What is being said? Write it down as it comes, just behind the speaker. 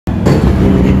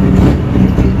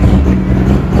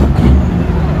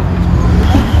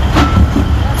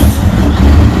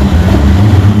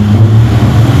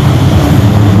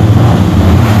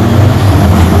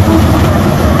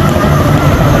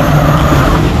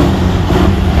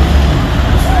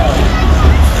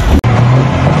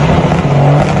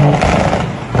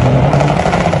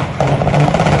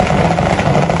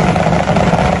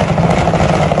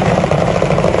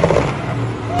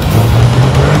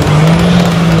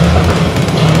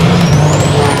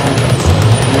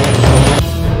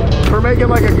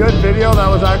like a good video that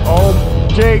was like, oh,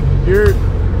 Jake, you're...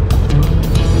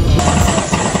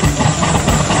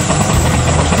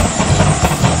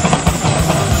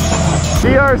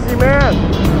 DRC man.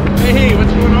 Hey,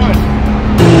 what's going on?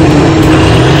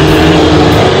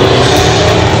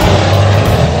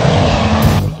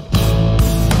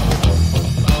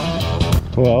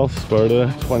 Well,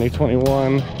 Sparta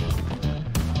 2021,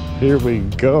 here we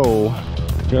go.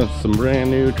 Got some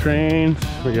brand new trains.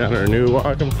 We got our new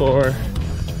walking floor.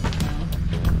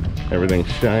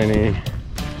 Everything's shiny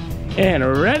and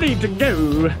ready to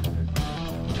go.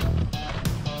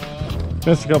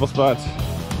 Missed a couple spots.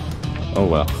 Oh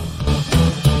well.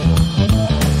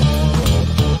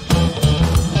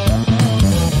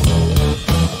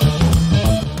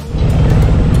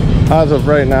 As of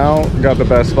right now, got the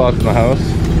best spots in the house,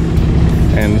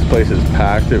 and this place is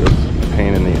packed. It was a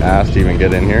pain in the ass to even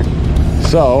get in here.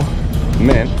 So,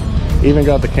 mint. Even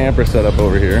got the camper set up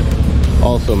over here.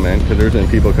 Also mint, because there's been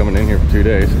people coming in here for 2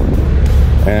 days.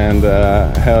 And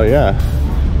hell yeah,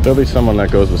 there'll be someone that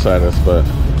goes beside us, but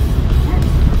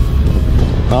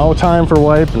no time for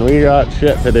wipe, and we got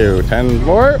shit to do. 10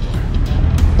 more.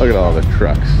 Look at all the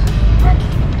trucks.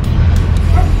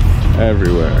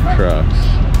 Everywhere, trucks.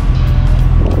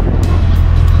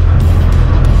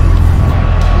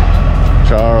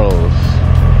 Charles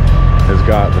has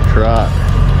got the truck.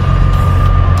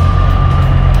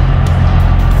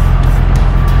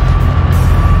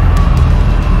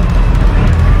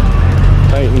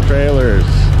 Titan Trailers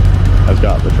has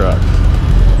got the trucks.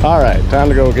 All right, time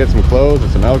to go get some clothes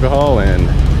and some alcohol and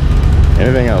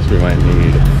anything else we might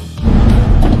need.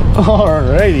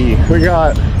 Alrighty, we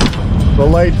got the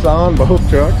lights on both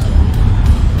trucks.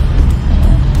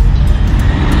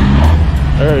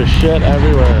 There's shit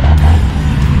everywhere.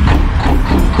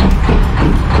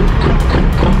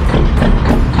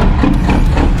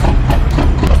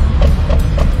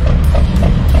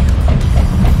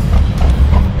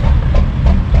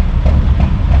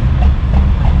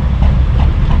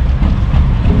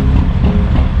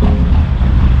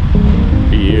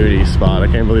 Beauty spot. I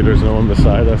can't believe there's no one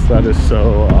beside us. That is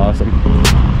so awesome.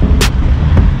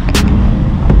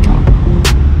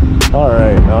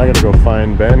 Alright, now I gotta go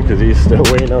find Ben because he's still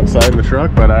waiting outside in the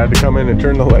truck, but I had to come in and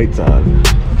turn the lights on.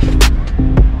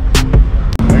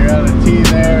 We got a tea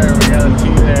there, we got a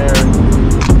tea there.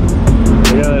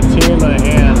 We got a tea in my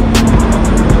hand.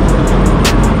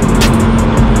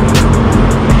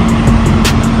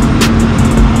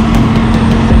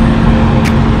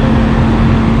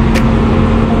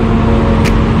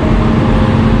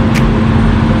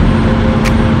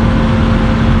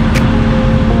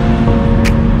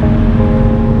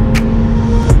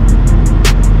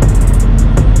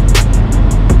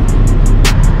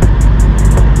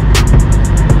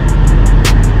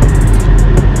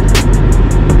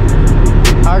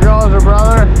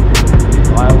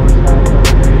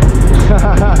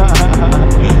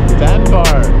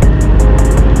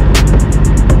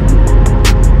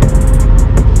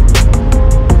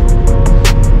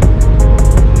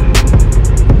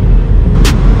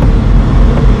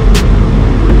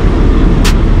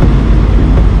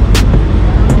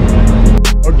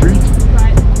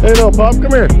 Hey little pup,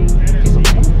 come here.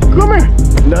 Come here.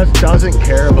 Nuts doesn't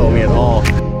care about me at all.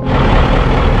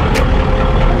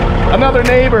 Another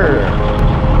neighbor.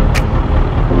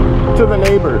 To the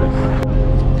neighbors.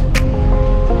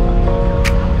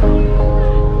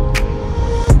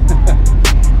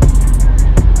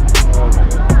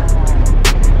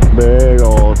 Big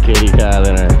old kitty cat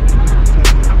in her.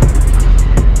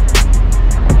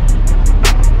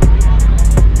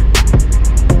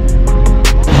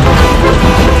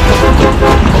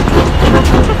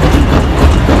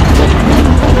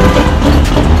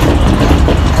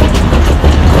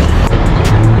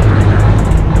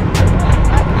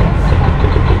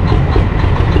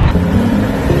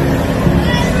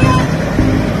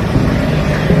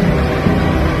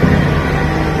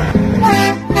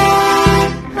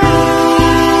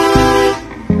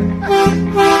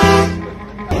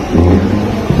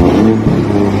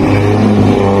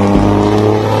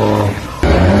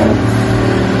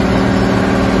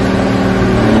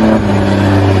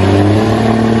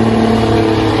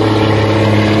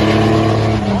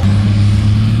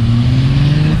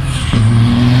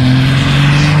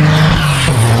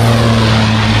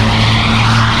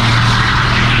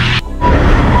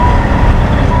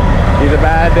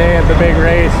 Day at the big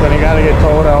race when you gotta get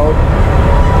towed out.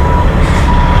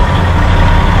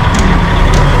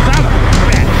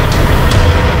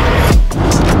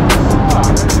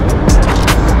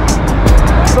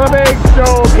 The big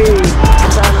showpiece.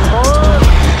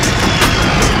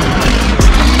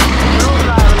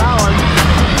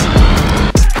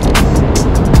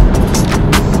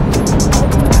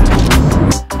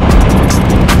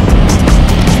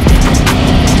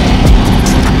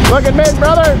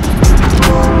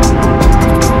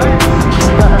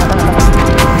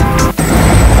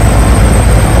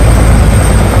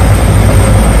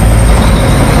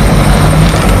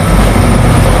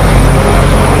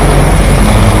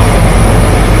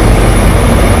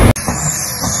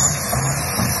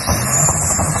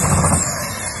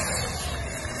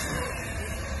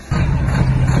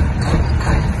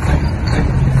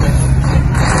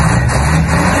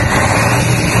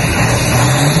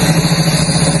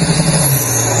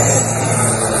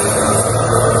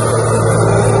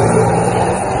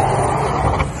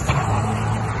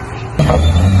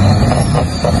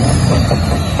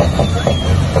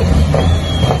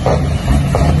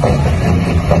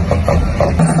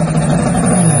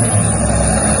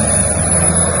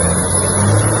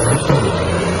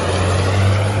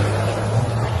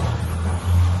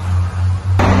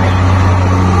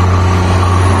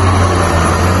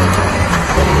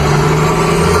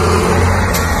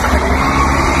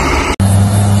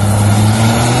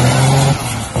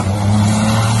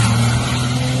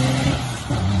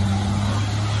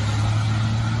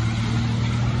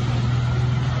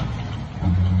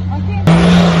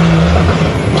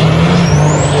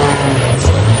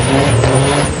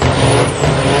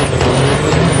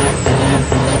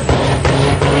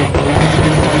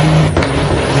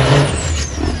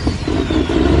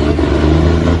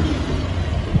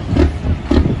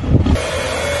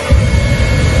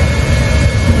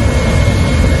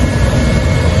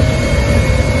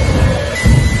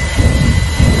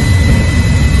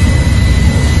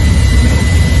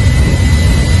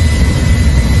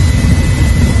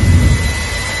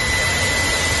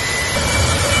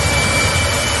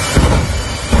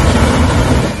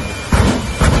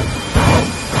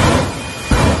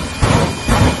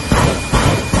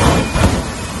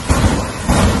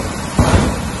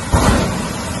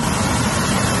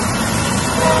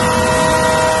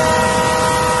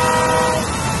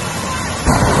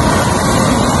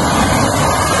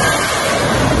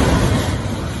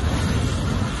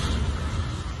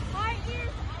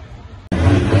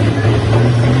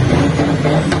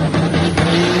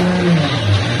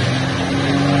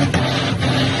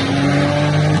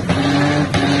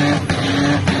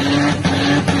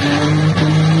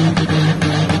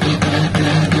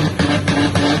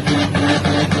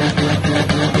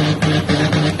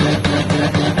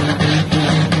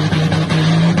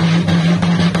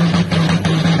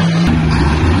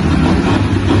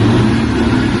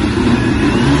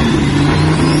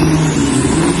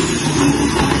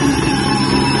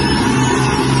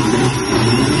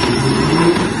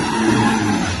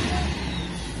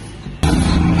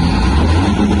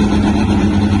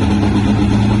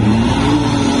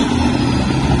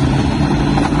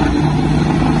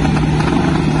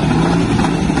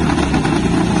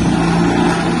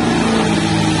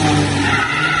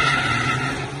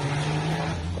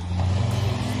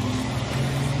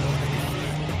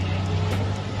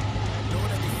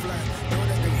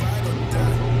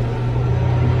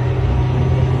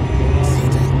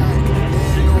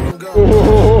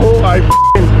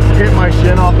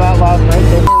 gin off that last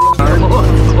night.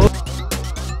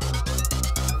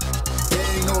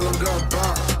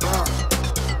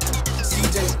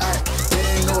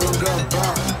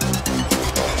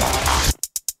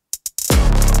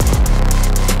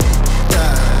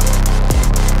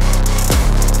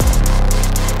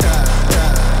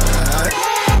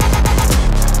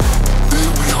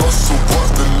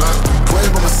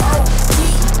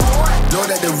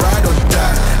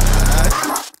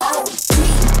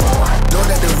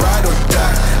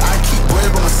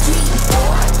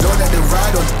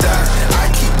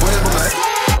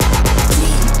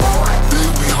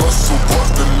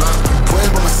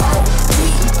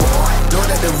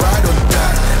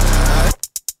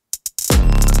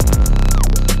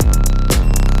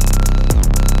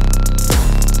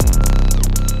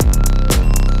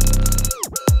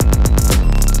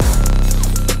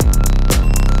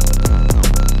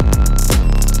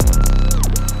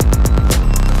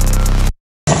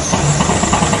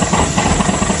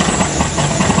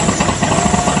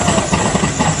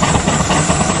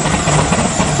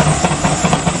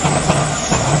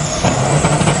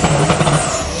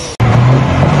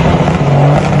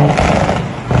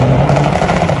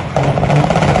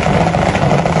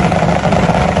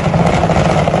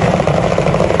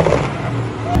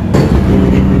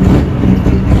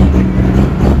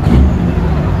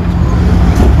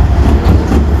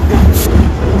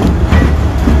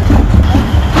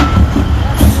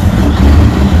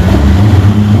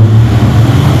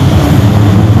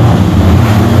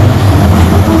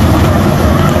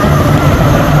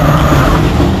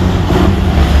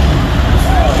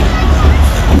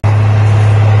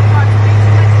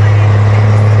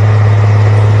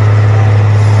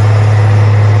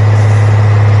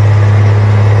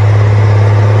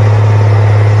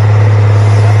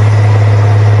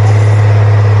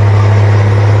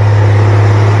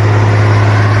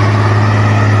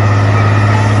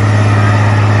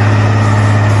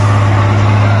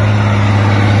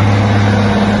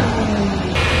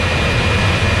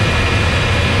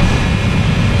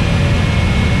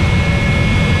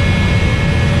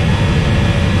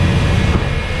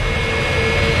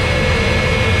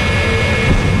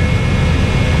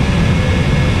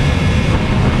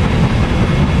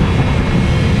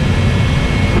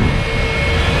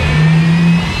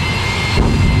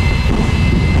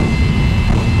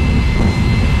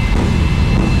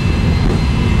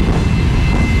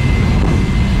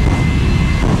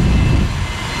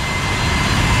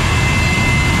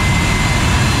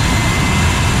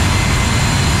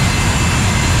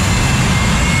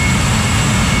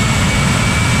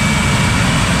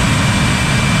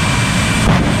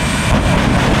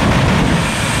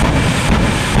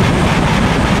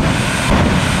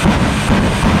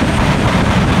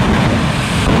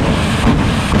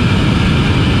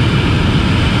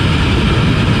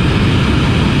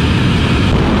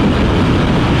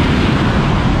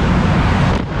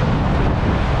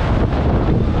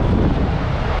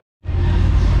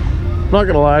 I'm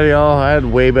not gonna lie to y'all, I had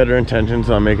way better intentions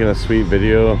on making a sweet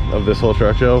video of this whole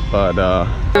truck show, but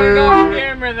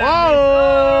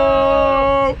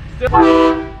Whoa!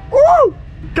 Woo!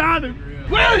 Got him!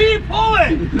 Will he pull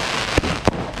it?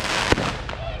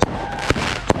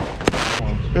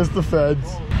 It's the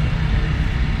feds.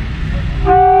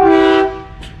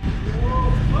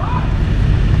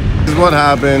 This is what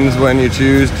happens when you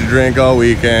choose to drink all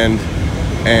weekend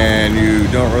and you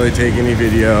don't really take any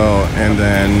video, and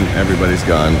then everybody's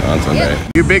gone on Sunday. Yeah.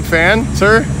 You big fan,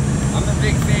 sir? I'm a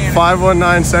big fan.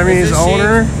 519 Semis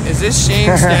owner. Is this Shane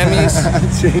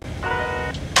Stemmies?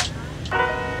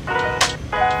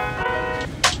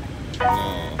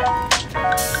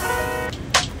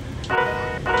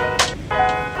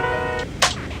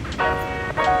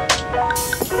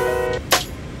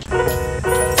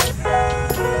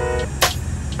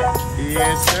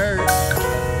 Yes, sir.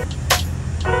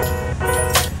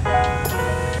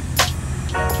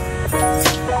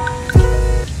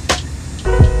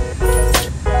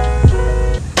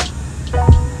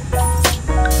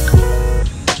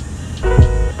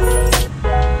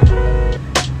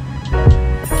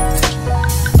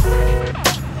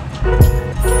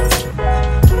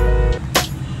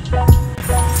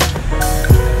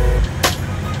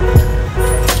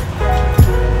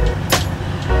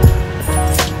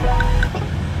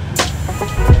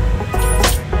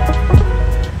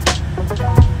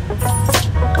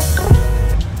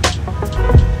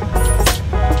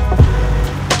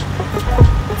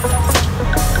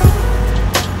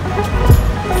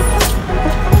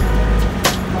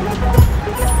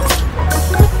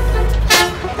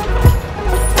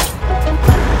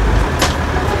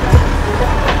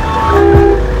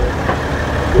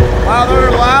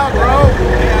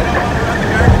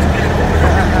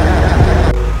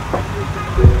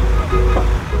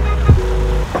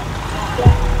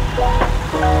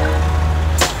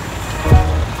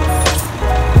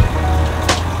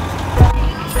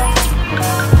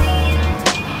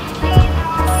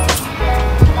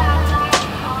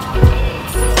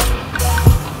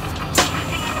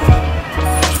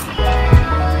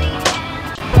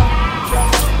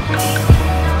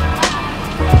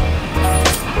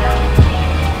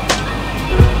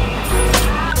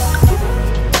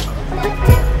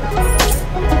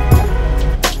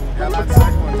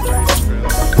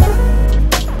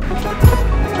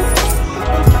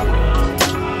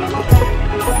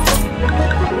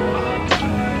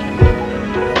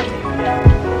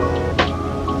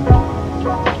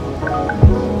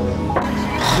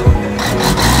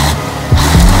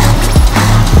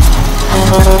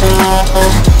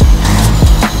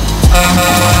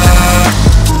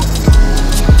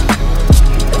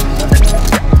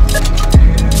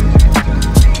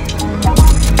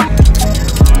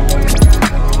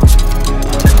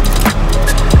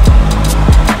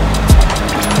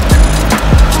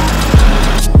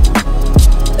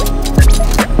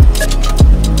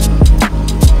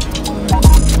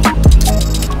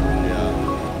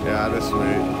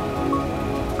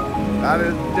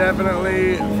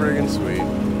 definitely friggin' sweet.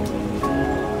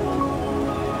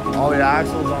 All the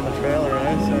axles on the trailer,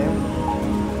 right? Same.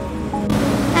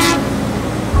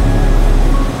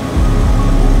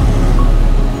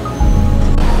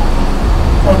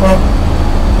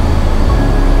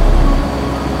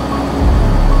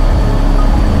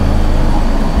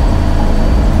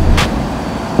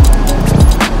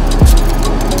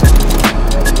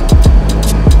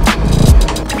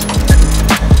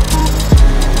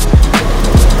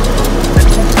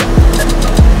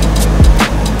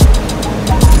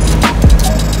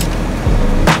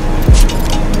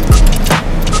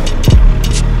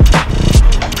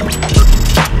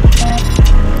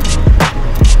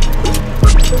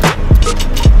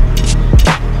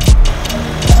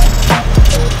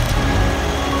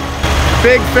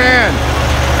 Big fan.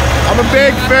 I'm a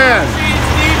big fan.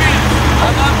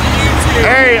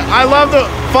 Hey, I love the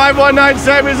 519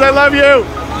 Semis. I love you.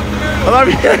 I love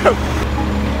you.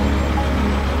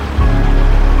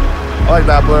 I like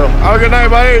that blue. Have a good night,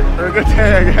 buddy. Or a good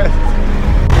day, I guess.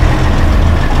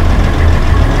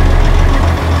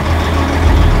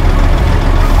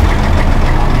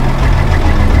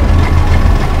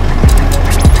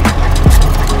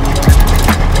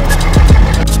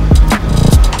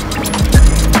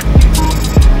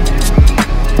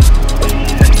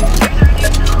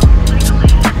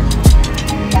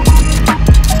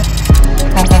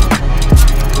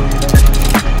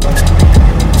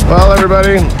 Well,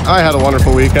 everybody, I had a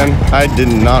wonderful weekend. I did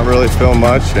not really film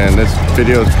much, and this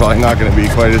video is probably not going to be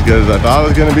quite as good as I thought it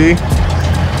was going to be.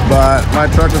 But my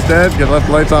truck was dead, got left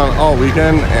the lights on all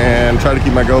weekend, and tried to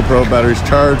keep my GoPro batteries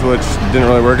charged, which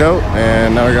didn't really work out.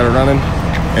 And now I got it running,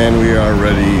 and we are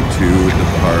ready to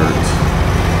depart.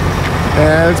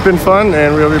 And it's been fun,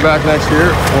 and we'll be back next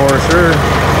year for sure.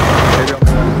 Maybe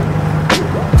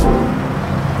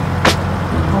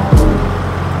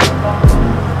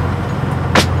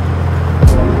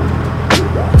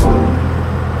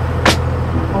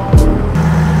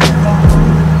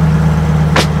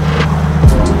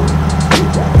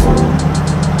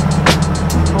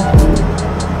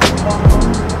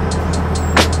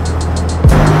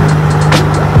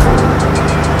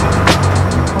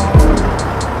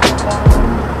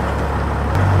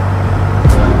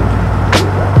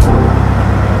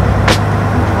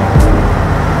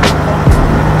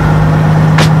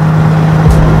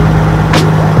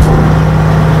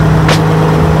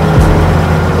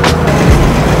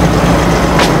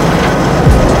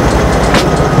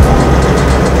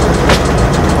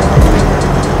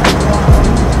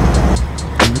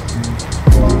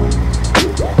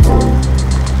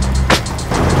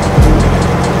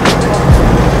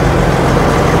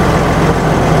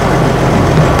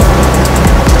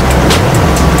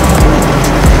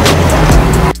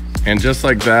And just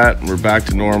like that, we're back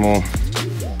to normal.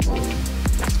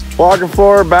 Walking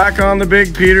floor back on the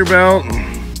big Peterbilt.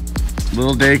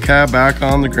 Little day cab back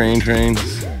on the grain trains.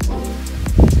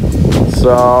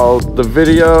 So the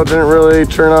video didn't really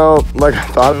turn out like I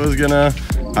thought it was gonna.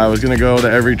 I was gonna go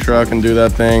to every truck and do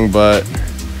that thing, but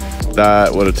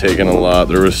that would have taken a lot.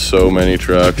 There was so many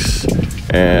trucks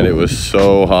and it was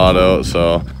so hot out,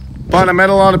 so. But I met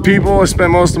a lot of people. I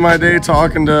spent most of my day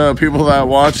talking to people that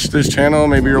watch this channel.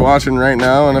 Maybe you're watching right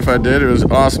now, and if I did, it was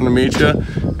awesome to meet you.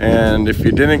 And if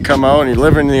you didn't come out and you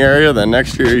live in the area, then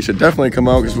next year you should definitely come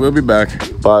out because we'll be back.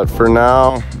 But for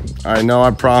now, I know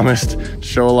I promised to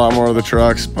show a lot more of the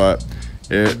trucks, but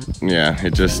it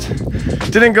just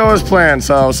didn't go as planned.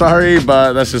 So sorry,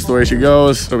 but that's just the way she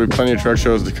goes. There'll be plenty of truck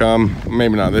shows to come.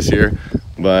 Maybe not this year,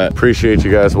 but appreciate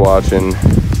you guys watching.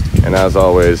 And as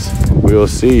always, we will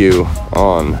see you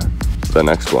on the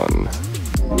next one.